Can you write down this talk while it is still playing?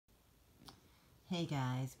Hey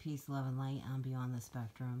guys, peace, love, and light. I'm Beyond the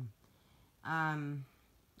Spectrum. I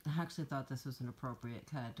actually thought this was an appropriate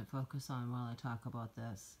cut to focus on while I talk about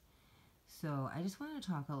this. So I just want to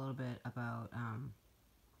talk a little bit about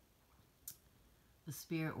the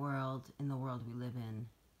spirit world and the world we live in,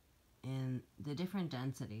 and the different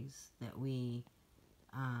densities that we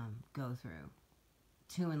go through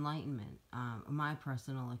to enlightenment. My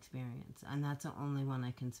personal experience, and that's the only one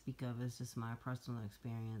I can speak of, is just my personal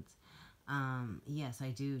experience. Yes,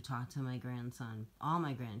 I do talk to my grandson, all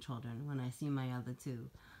my grandchildren, when I see my other two,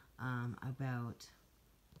 about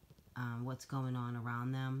what's going on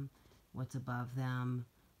around them, what's above them.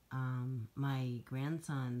 My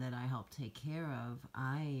grandson that I help take care of,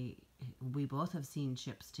 we both have seen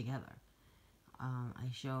ships together. I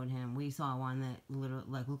showed him. We saw one that literally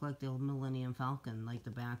looked like the Millennium Falcon. Like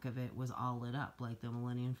the back of it was all lit up, like the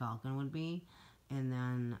Millennium Falcon would be. And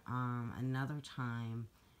then another time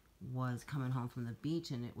was coming home from the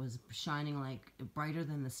beach, and it was shining like brighter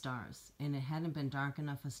than the stars, and it hadn't been dark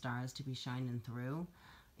enough for stars to be shining through.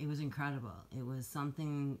 It was incredible. It was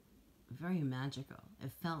something very magical.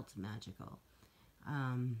 It felt magical.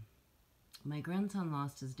 um, my grandson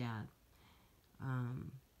lost his dad.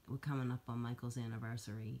 We're coming up on Michael's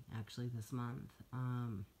anniversary actually this month.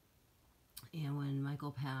 And when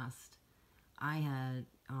Michael passed, I had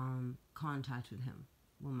contact with him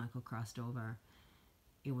when Michael crossed over.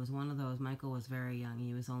 It was one of those. Michael was very young.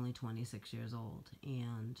 He was only 26 years old.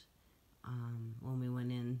 And when we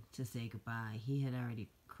went in to say goodbye, he had already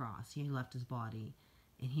crossed. He had left his body.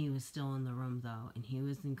 And he was still in the room, though. And he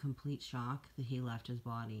was in complete shock that he left his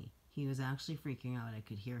body. He was actually freaking out. I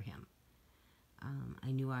could hear him.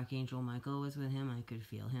 I knew Archangel Michael was with him. I could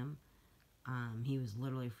feel him. He was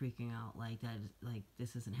literally freaking out like that. Like,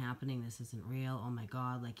 this isn't happening. This isn't real. Oh my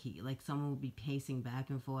God! Like someone would be pacing back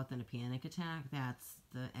and forth in a panic attack. That's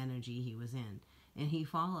the energy he was in. And he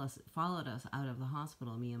followed us out of the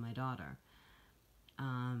hospital, me and my daughter.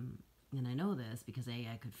 And I know this because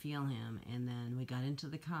I could feel him. And then we got into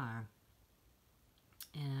the car,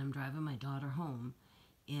 and I'm driving my daughter home,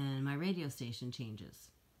 and my radio station changes.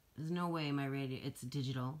 There's no way my radio. It's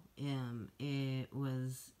digital.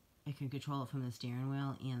 I can control it from the steering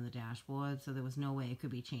wheel and the dashboard, so there was no way it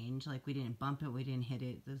could be changed. Like, we didn't bump it, we didn't hit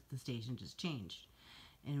it, the station just changed.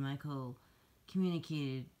 And Michael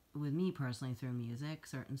communicated with me personally through music,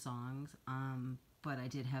 certain songs, but I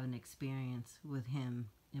did have an experience with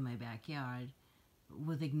him in my backyard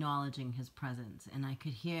with acknowledging his presence, and I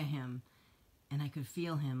could hear him, and I could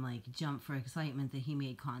feel him, like, jump for excitement that he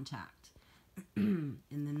made contact. In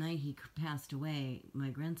the night he passed away, my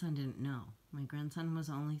grandson didn't know. My grandson was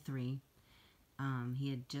only 3. He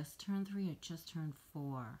had just turned 3 or just turned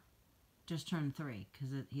 4. Just turned 3,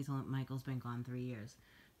 because Michael's been gone 3 years.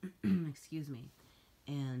 Excuse me.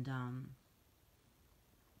 And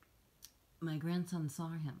my grandson saw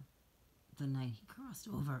him the night he crossed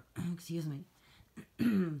over. Excuse me.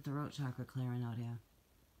 Throat chakra clearing out here.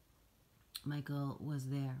 Michael was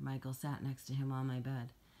there. Michael sat next to him on my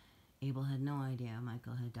bed. Abel had no idea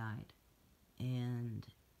Michael had died. And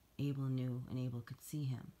Abel knew, and Abel could see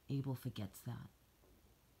him. Abel forgets that.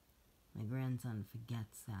 My grandson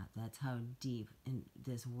forgets that. That's how deep in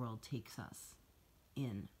this world takes us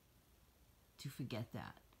in, to forget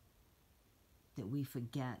that. That we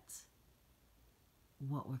forget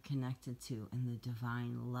what we're connected to and the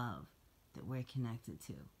divine love that we're connected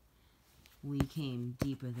to. We came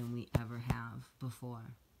deeper than we ever have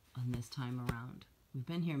before on this time around. We've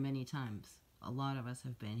been here many times. A lot of us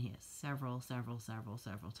have been here several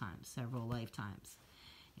times, several lifetimes.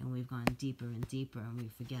 And we've gone deeper and deeper, and we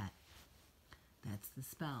forget. That's the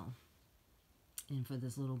spell. And for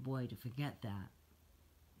this little boy to forget that,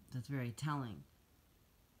 that's very telling.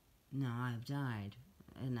 Now, I've died,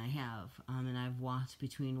 and I have. And I've walked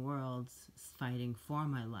between worlds fighting for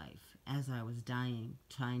my life as I was dying,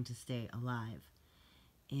 trying to stay alive.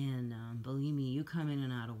 And believe me, you come in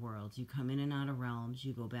and out of worlds. You come in and out of realms.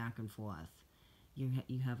 You go back and forth.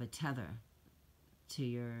 You have a tether to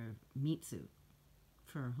your meat suit,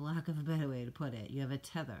 for lack of a better way to put it. You have a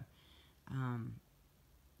tether.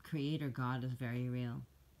 Creator God is very real.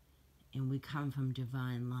 And we come from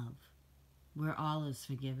divine love, where all is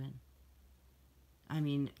forgiven. I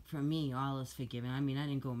mean, for me, all is forgiven. I mean, I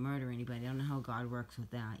didn't go murder anybody. I don't know how God works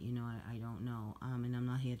with that. I don't know. And I'm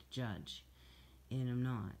not here to judge. And I'm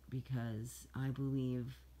not, because I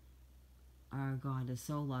believe our God is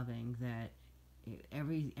so loving that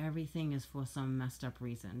Everything is for some messed up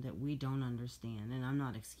reason that we don't understand. And I'm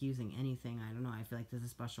not excusing anything. I don't know. I feel like there's a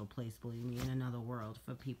special place, believe me, in another world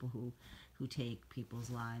for people who take people's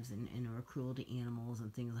lives and are cruel to animals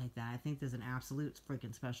and things like that. I think there's an absolute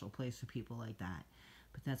freaking special place for people like that.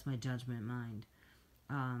 But that's my judgment mind.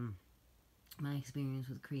 My experience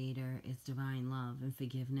with Creator is divine love and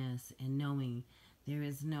forgiveness and knowing there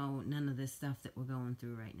is none of this stuff that we're going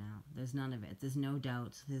through right now. There's none of it. There's no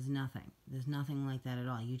doubts. There's nothing. There's nothing like that at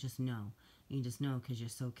all. You just know. You just know because you're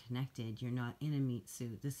so connected. You're not in a meat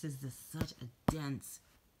suit. This is such a dense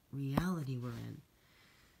reality we're in.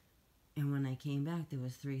 And when I came back, there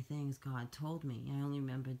was 3 things God told me. I only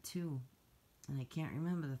remembered 2. And I can't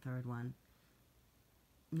remember the 3rd one.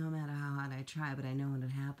 No matter how hard I try, but I know when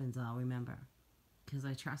it happens, I'll remember. Because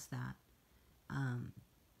I trust that.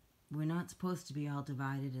 We're not supposed to be all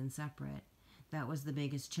divided and separate. That was the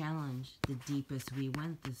biggest challenge. The deepest we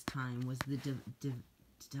went this time was the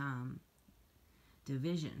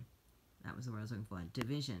division. That was the word I was looking for.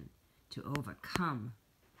 Division. To overcome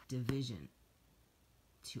division.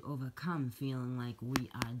 To overcome feeling like we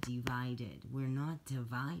are divided. We're not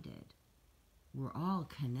divided. We're all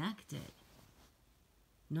connected.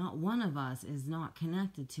 Not one of us is not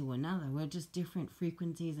connected to another. We're just different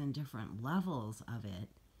frequencies and different levels of it.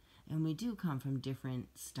 And we do come from different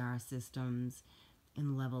star systems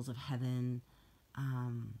and levels of heaven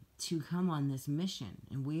to come on this mission.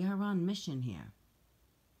 And we are on mission here.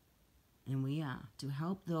 And we are to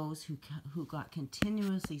help those who got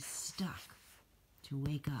continuously stuck to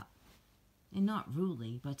wake up. And not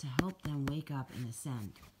rudely, but to help them wake up and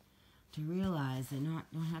ascend. To realize they don't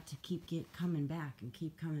have to keep coming back and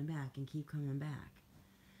keep coming back and keep coming back.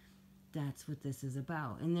 That's what this is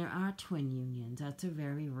about. And there are twin unions. That's a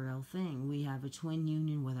very real thing. We have a twin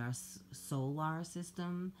union with our solar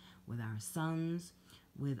system, with our suns,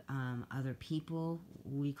 with other people.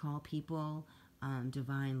 We call people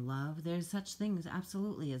divine love. There's such things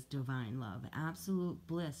absolutely as divine love. Absolute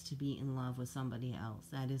bliss to be in love with somebody else.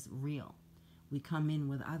 That is real. We come in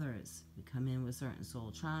with others. We come in with certain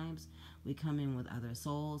soul tribes. We come in with other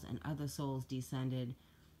souls, and other souls descended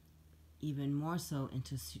even more so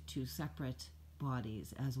into 2 separate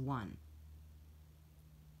bodies as one.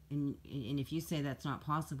 And if you say that's not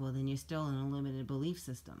possible, then you're still in a limited belief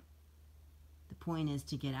system. The point is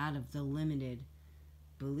to get out of the limited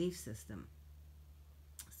belief system.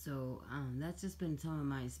 So that's just been some of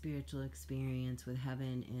my spiritual experience with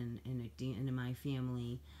heaven and my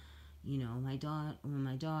family. You know, my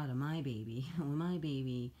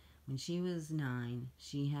baby, when she was 9,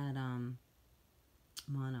 she had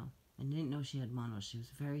mono. I didn't know she had mono. She was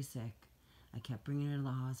very sick. I kept bringing her to the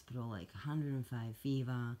hospital, like 105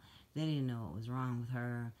 fever. They didn't know what was wrong with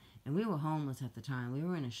her. And we were homeless at the time. We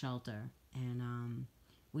were in a shelter. And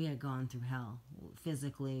we had gone through hell.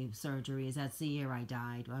 Physically, surgeries. That's the year I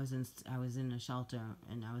died. I was in a shelter,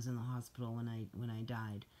 and I was in the hospital when I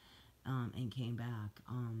died and came back.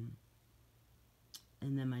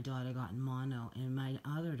 And then my daughter got mono, and my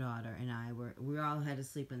other daughter and I we all had to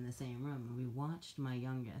sleep in the same room. And we watched my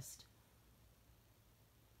youngest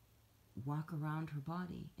walk around her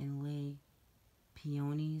body and lay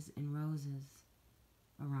peonies and roses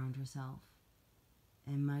around herself.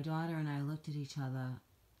 And my daughter and I looked at each other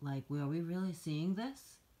like, were we really seeing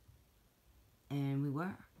this? And we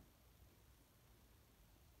were.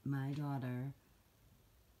 My daughter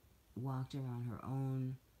walked around her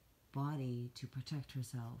own body to protect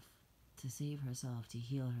herself, to save herself, to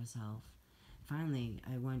heal herself. Finally,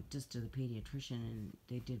 I went just to the pediatrician, and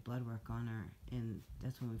they did blood work on her, and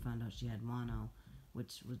that's when we found out she had mono,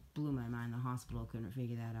 which blew my mind. The hospital couldn't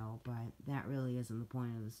figure that out, but that really isn't the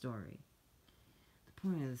point of the story. The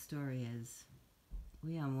point of the story is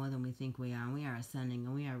we are more than we think we are, and we are ascending,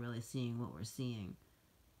 and we are really seeing what we're seeing.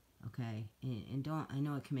 Okay? And I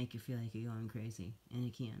know it can make you feel like you're going crazy, and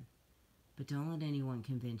it can. But don't let anyone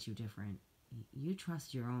convince you different. You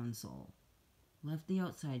trust your own soul. Let the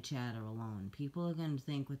outside chatter alone. People are going to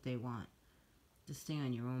think what they want. Just stay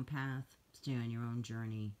on your own path, stay on your own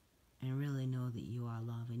journey, and really know that you are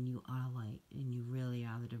love, and you are light, and you really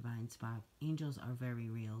are the divine spark. Angels are very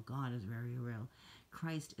real. God is very real.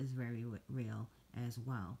 Christ is very real as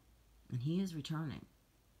well. And He is returning.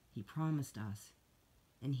 He promised us,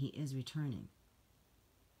 and He is returning.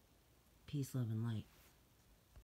 Peace, love, and light.